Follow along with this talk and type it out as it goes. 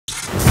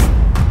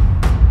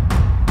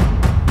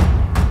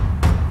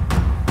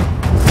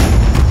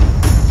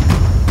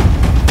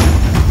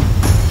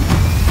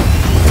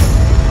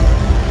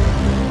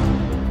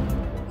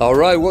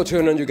Alright, what's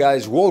going on, you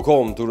guys?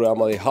 Welcome to Real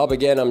Madrid Hub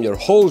again. I'm your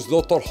host,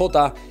 Dr.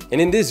 Jota, and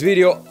in this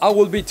video I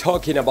will be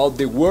talking about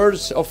the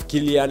words of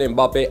Kylian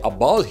Mbappe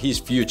about his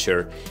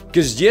future.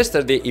 Because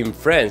yesterday in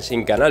France,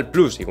 in Canal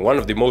Plus, in one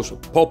of the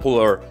most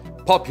popular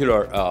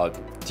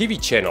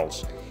TV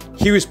channels,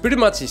 he was pretty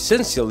much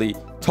essentially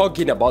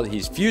talking about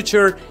his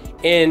future.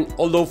 And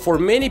although for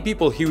many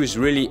people he was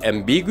really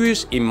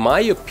ambiguous, in my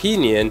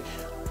opinion,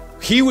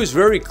 he was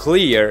very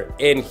clear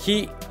and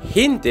he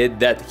hinted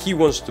that he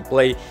wants to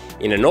play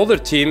in another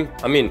team.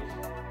 I mean,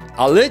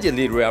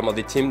 allegedly Real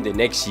Madrid team the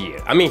next year.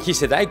 I mean, he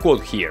said, I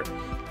quote here,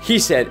 he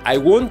said, I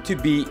want to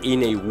be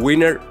in a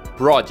winner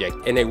project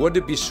and I want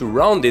to be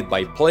surrounded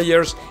by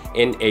players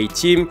and a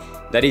team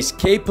that is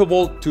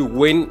capable to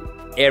win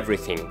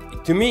everything.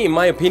 To me, in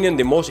my opinion,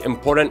 the most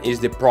important is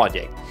the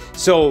project.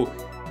 So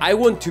I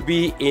want to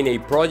be in a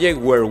project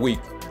where we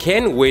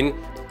can win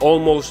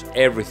almost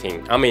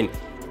everything. I mean,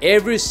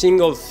 every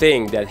single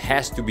thing that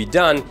has to be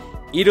done,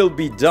 it'll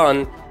be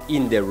done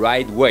in the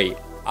right way.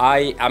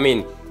 I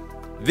mean,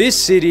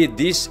 this city,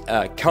 this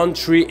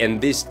country,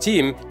 and this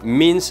team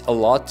means a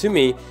lot to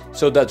me.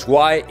 So that's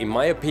why, in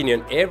my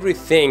opinion,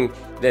 everything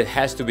that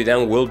has to be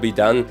done will be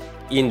done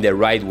in the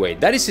right way.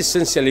 That is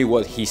essentially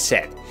what he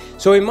said.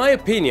 So in my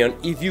opinion,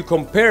 if you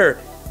compare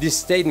this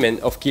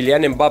statement of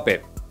Kylian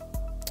Mbappe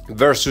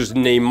versus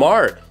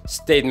Neymar's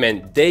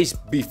statement days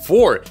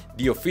before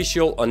the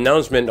official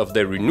announcement of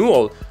the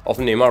renewal of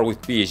Neymar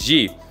with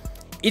PSG,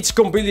 it's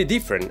completely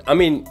different. I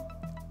mean,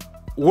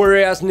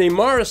 whereas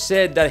Neymar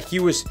said that he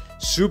was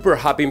super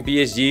happy in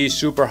PSG,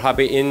 super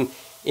happy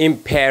in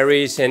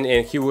Paris, and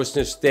he was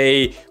to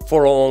stay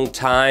for a long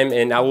time,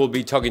 and I will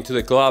be talking to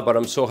the club, but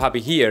I'm so happy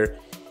here.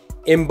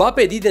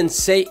 Mbappe didn't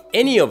say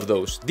any of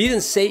those,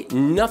 didn't say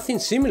nothing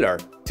similar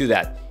to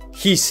that.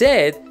 He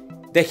said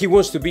that he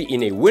wants to be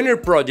in a winner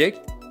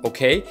project,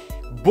 okay?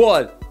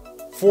 But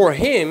for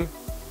him,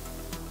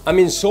 I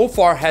mean, so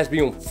far has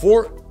been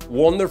 4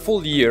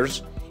 wonderful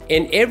years,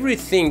 and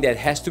everything that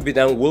has to be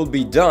done will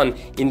be done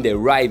in the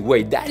right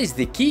way. That is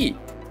the key.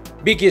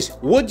 Because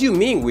what do you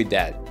mean with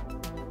that?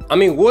 I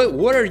mean,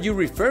 what are you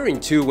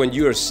referring to when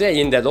you are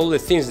saying that all the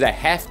things that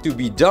have to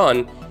be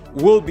done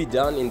will be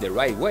done in the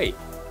right way?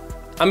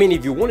 I mean,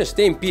 if you want to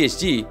stay in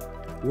PSG,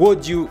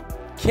 what you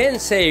can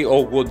say,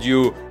 or what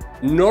you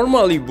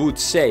normally would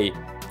say,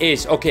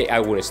 is, okay,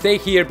 I want to stay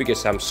here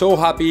because I'm so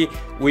happy.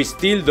 We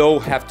still though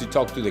have to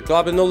talk to the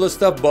club and all that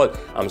stuff, but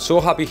I'm so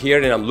happy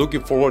here and I'm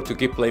looking forward to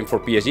keep playing for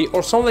PSG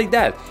or something like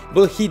that.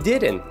 But he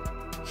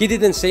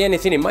didn't say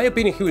anything. In my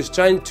opinion, he was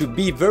trying to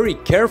be very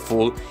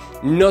careful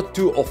not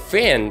to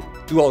offend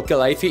to Al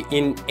Khelaifi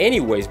in any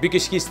ways,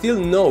 because he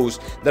still knows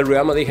that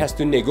Real Madrid has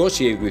to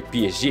negotiate with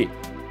PSG,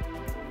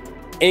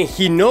 and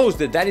he knows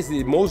that that is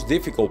the most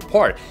difficult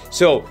part.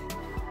 So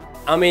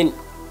I mean,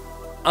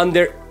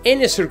 under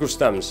any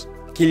circumstance,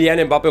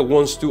 Kylian Mbappe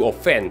wants to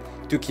offend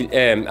to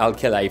Al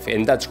Khelaifi,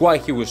 and that's why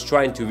he was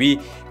trying to be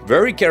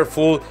very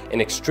careful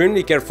and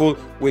extremely careful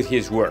with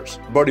his words.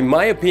 But in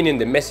my opinion,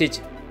 the message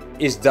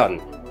is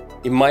done.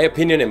 In my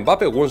opinion,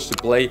 Mbappe wants to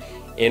play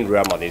in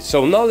Real Madrid.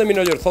 So now let me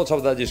know your thoughts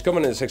of that. Just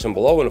comment in the section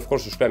below, and of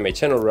course subscribe to my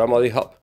channel, Real Madrid Hub.